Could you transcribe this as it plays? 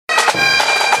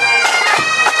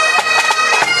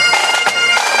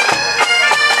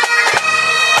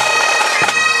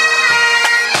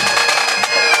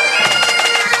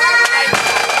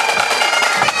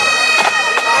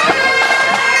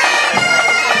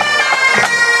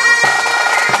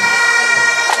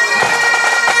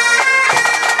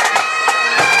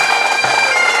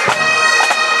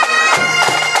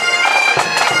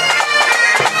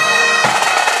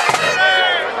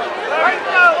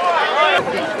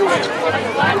Hi!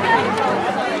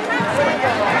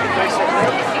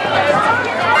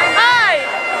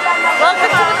 Welcome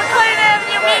to the McLean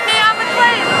Avenue. Meet me on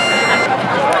McLean.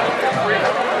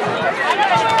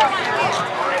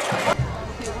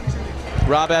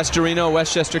 Rob Astorino,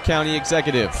 Westchester County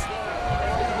Executive.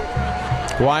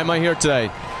 Why am I here today?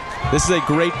 This is a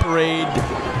great parade.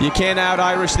 You can't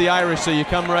out-Irish the Irish, so you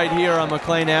come right here on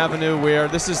McLean Avenue, where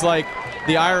this is like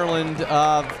the Ireland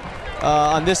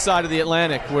on this side of the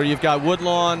Atlantic, where you've got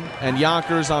Woodlawn and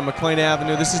Yonkers on McLean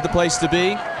Avenue. This is the place to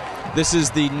be. This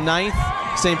is the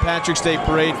 9th St. Patrick's Day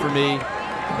parade for me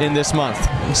in this month.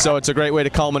 So it's a great way to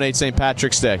culminate St.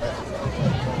 Patrick's Day.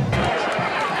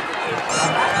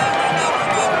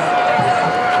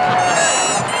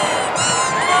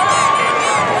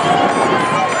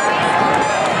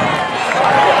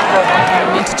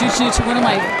 Introduce you to one of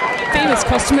my famous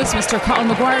customers, Mr. Colin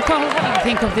McGuire. Colin, what do you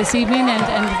think of this evening, and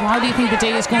how do you think the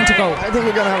day is going to go? I think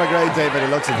we're going to have a great day by the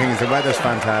looks of things. The weather's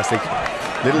fantastic.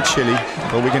 A little chilly,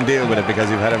 but we can deal with it because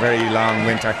we've had a very long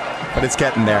winter, but it's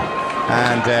getting there.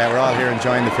 And we're all here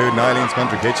enjoying the food in Eileen's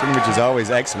Country Kitchen, which is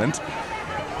always excellent.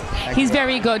 He's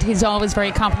very good. He's always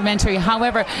very complimentary.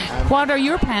 However, what are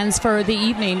your plans for the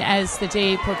evening as the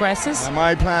day progresses?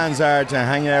 My plans are to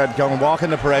hang out, go and walk in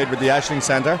the parade with the Ashling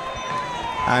Centre,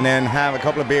 and then have a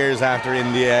couple of beers after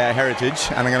in the Heritage,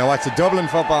 and I'm going to watch the Dublin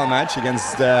football match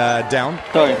against Down.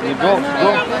 Sorry, you go.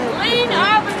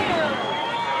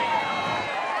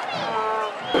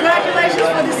 Congratulations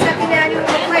for the 2nd annual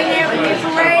McLean Avenue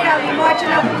Parade. I'll be marching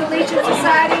up with the Legion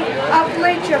Society of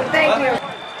Leitrim. Thank you.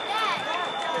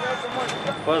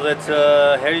 Well, it's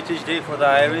a Heritage Day for the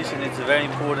Irish, and it's a very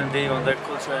important day on their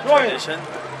culture and tradition.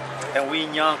 And we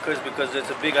in Yonkers, because it's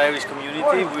a big Irish community,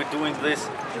 we're doing this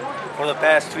for the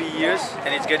past 3 years,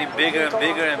 and it's getting bigger and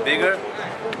bigger and bigger,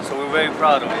 so we're very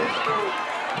proud of it.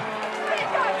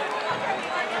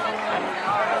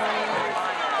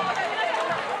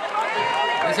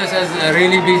 This is a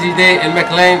really busy day in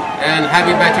McLean, and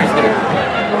happy Patrick's Day.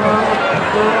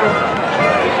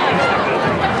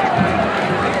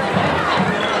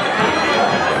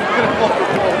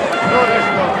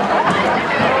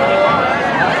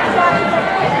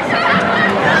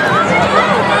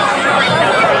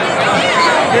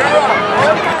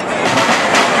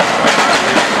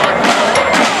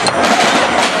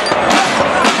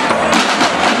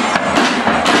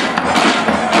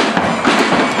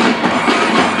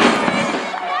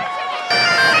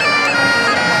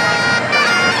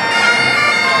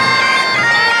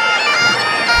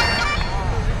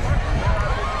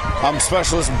 I'm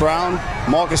Specialist Brown,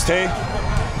 Marcus Tay.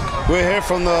 We're here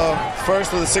from the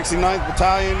 1st of the 69th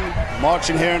Battalion,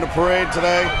 marching here in the parade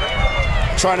today,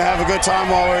 trying to have a good time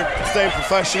while we're staying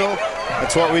professional.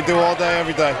 That's what we do all day,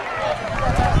 every day.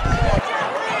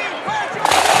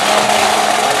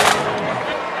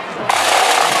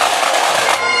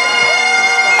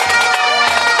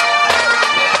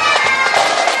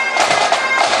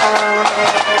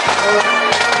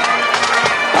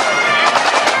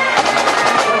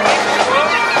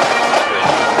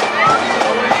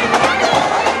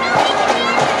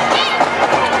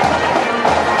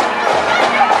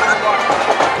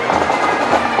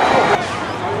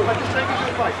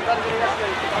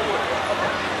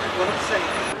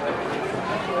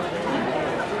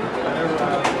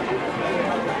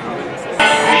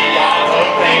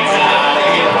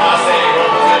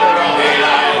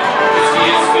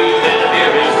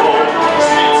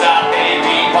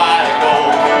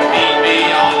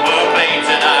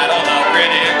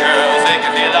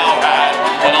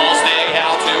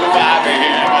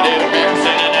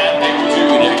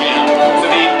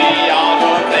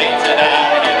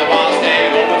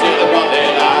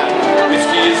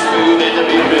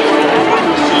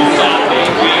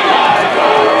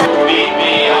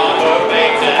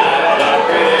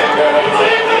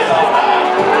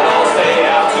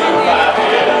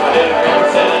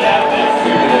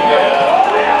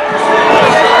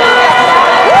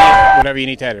 Whatever you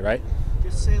need to edit, right?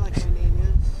 Just say like my name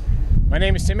is. My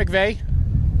name is Tim McVeigh,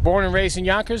 born and raised in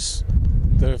Yonkers.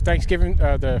 The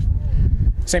the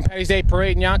St. Patty's Day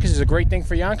parade in Yonkers is a great thing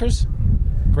for Yonkers.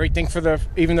 Great thing for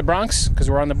even the Bronx, because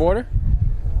we're on the border.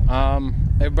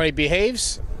 Everybody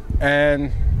behaves,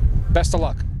 and best of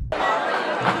luck.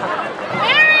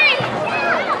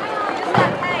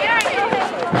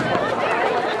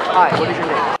 Hi, what is your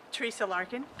name? Teresa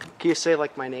Larkin. Can you say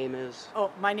like my name is?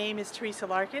 Oh, my name is Teresa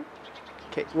Larkin.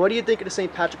 Okay, what do you think of the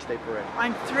St. Patrick's Day parade?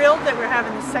 I'm thrilled that we're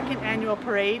having the 2nd annual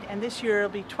parade, and this year it'll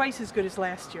be twice as good as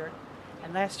last year.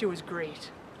 And last year was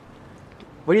great.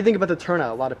 What do you think about the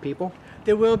turnout? A lot of people?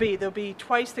 There'll be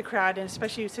twice the crowd, and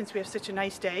especially since we have such a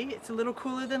nice day. It's a little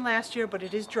cooler than last year, but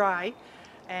it is dry,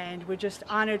 and we're just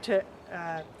honored to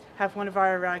have one of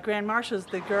our Grand Marshals,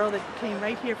 the girl that came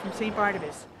right here from St.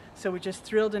 Barnabas. So we're just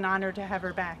thrilled and honored to have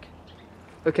her back.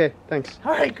 Okay, thanks.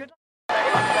 All right, good luck.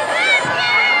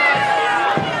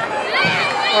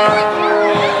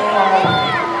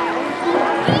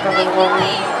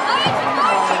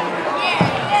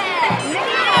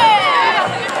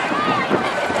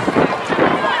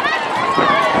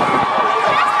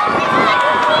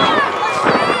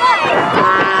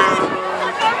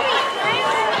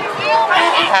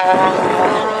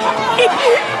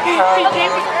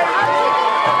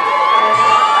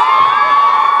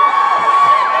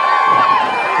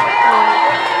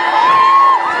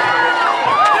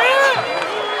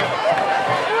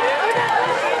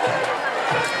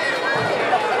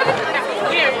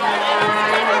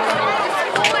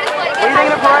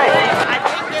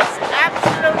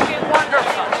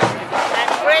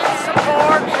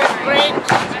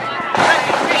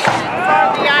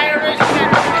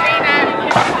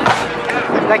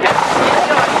 Thank you.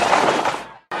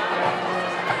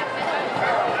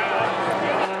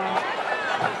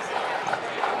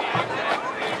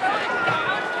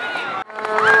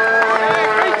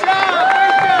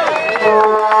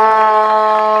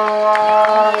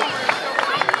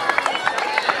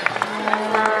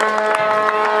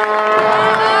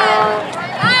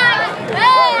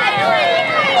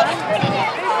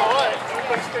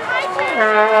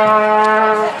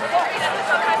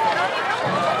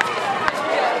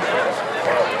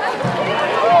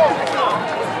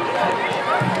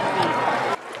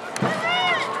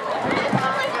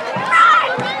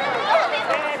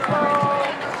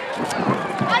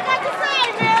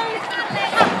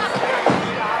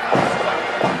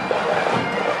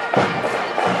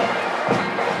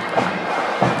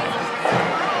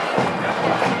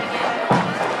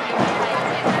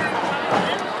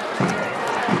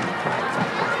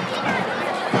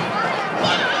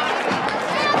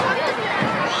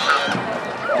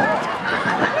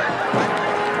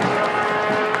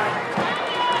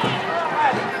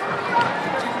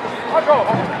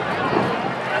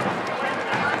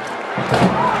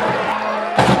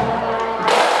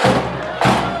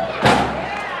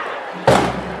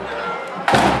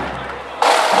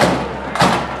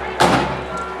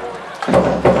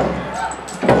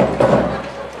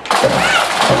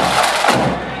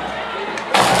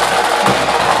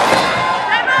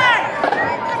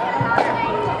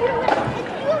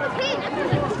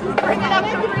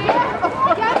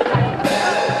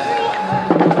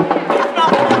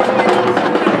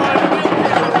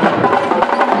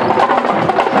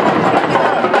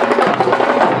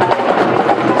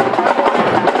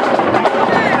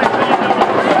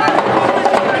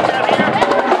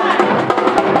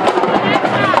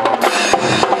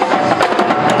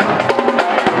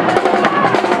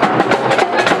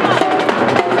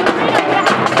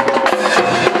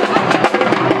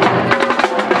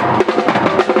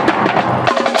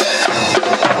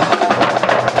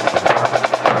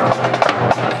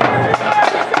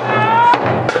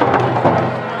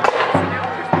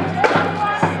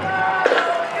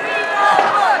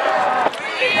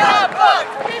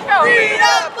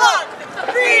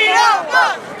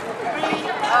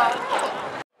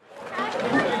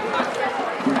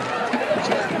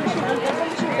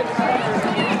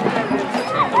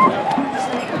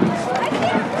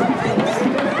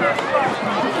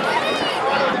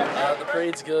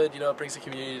 Parade's good, you know, it brings the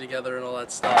community together and all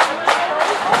that stuff.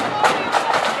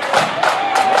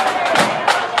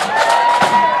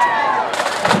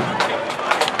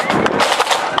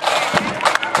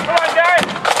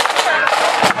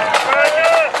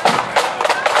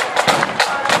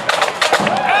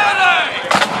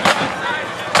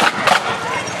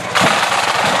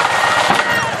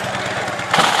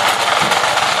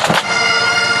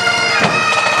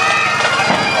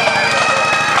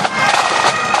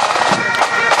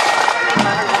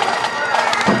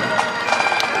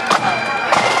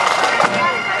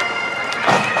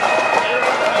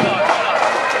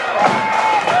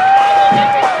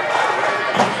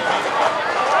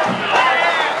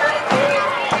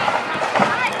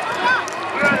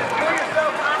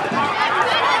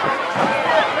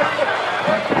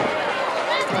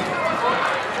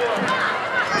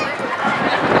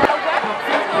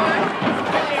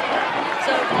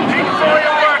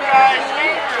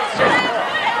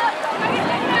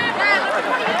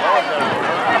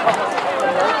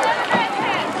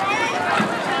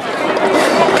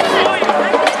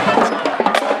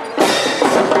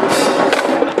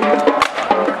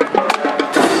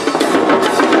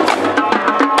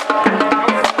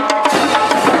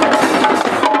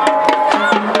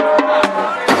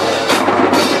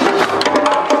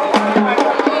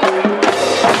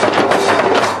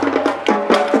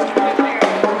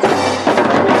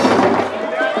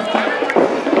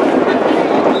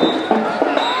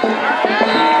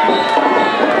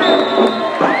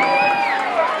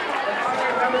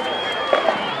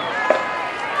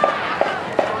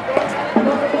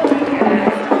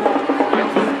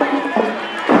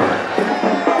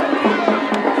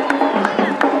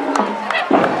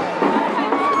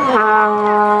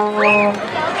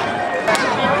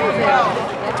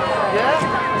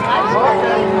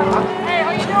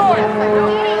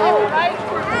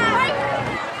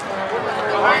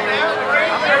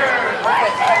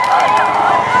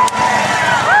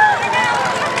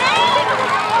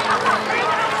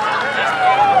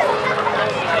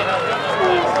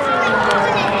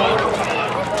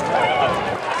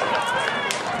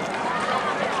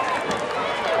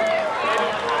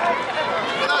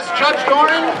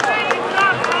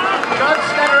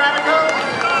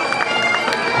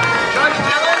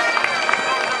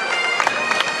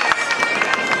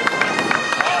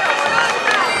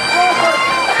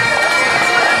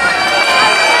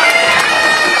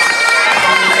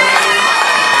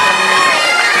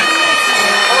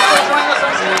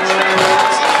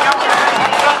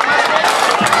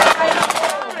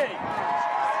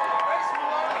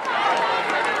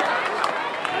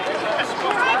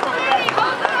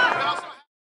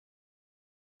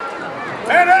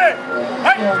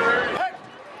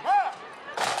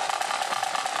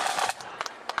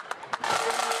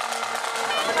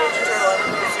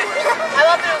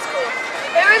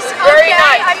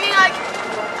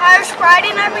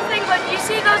 everything, but you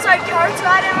see those like carts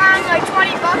riding around like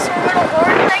 $20 for a little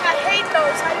horn thing? I hate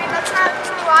those. I mean, that's not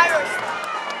true Irish.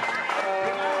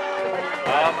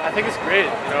 I think it's great.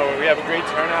 You know, we have a great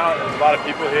turnout. There's a lot of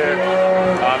people here,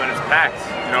 and it's packed.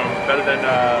 You know, better than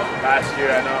last year.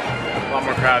 I know a lot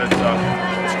more crowded, so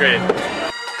it's great.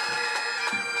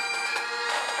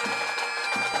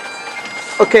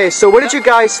 Okay, so what did you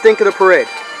guys think of the parade?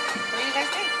 What do you guys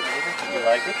think? You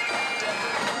like it?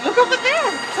 Look over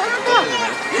there. Turn up.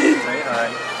 Say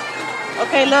hi.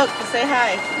 Okay, look. Say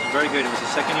hi. It's very good. It was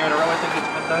the second year in a row I think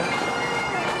it's been done.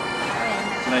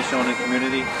 It's a nice show in the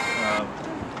community.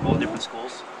 All different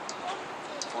schools.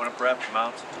 Going to Prep,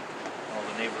 Mount, all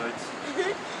the neighborhoods.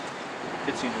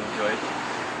 Kids seem to enjoy it.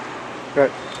 All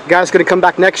right. You guys gonna come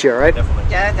back next year, right? Definitely.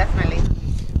 Yeah, definitely.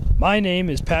 My name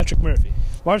is Patrick Murphy.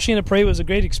 Marching in the parade was a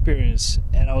great experience,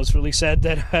 and I was really sad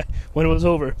that when it was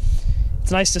over.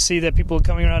 It's nice to see that people are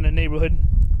coming around the neighborhood,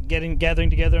 gathering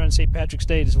together on St. Patrick's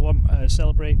Day to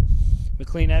celebrate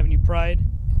McLean Avenue Pride,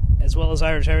 as well as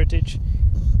Irish heritage,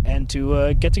 and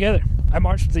to get together. I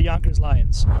marched with the Yonkers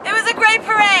Lions. It was a great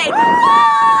parade.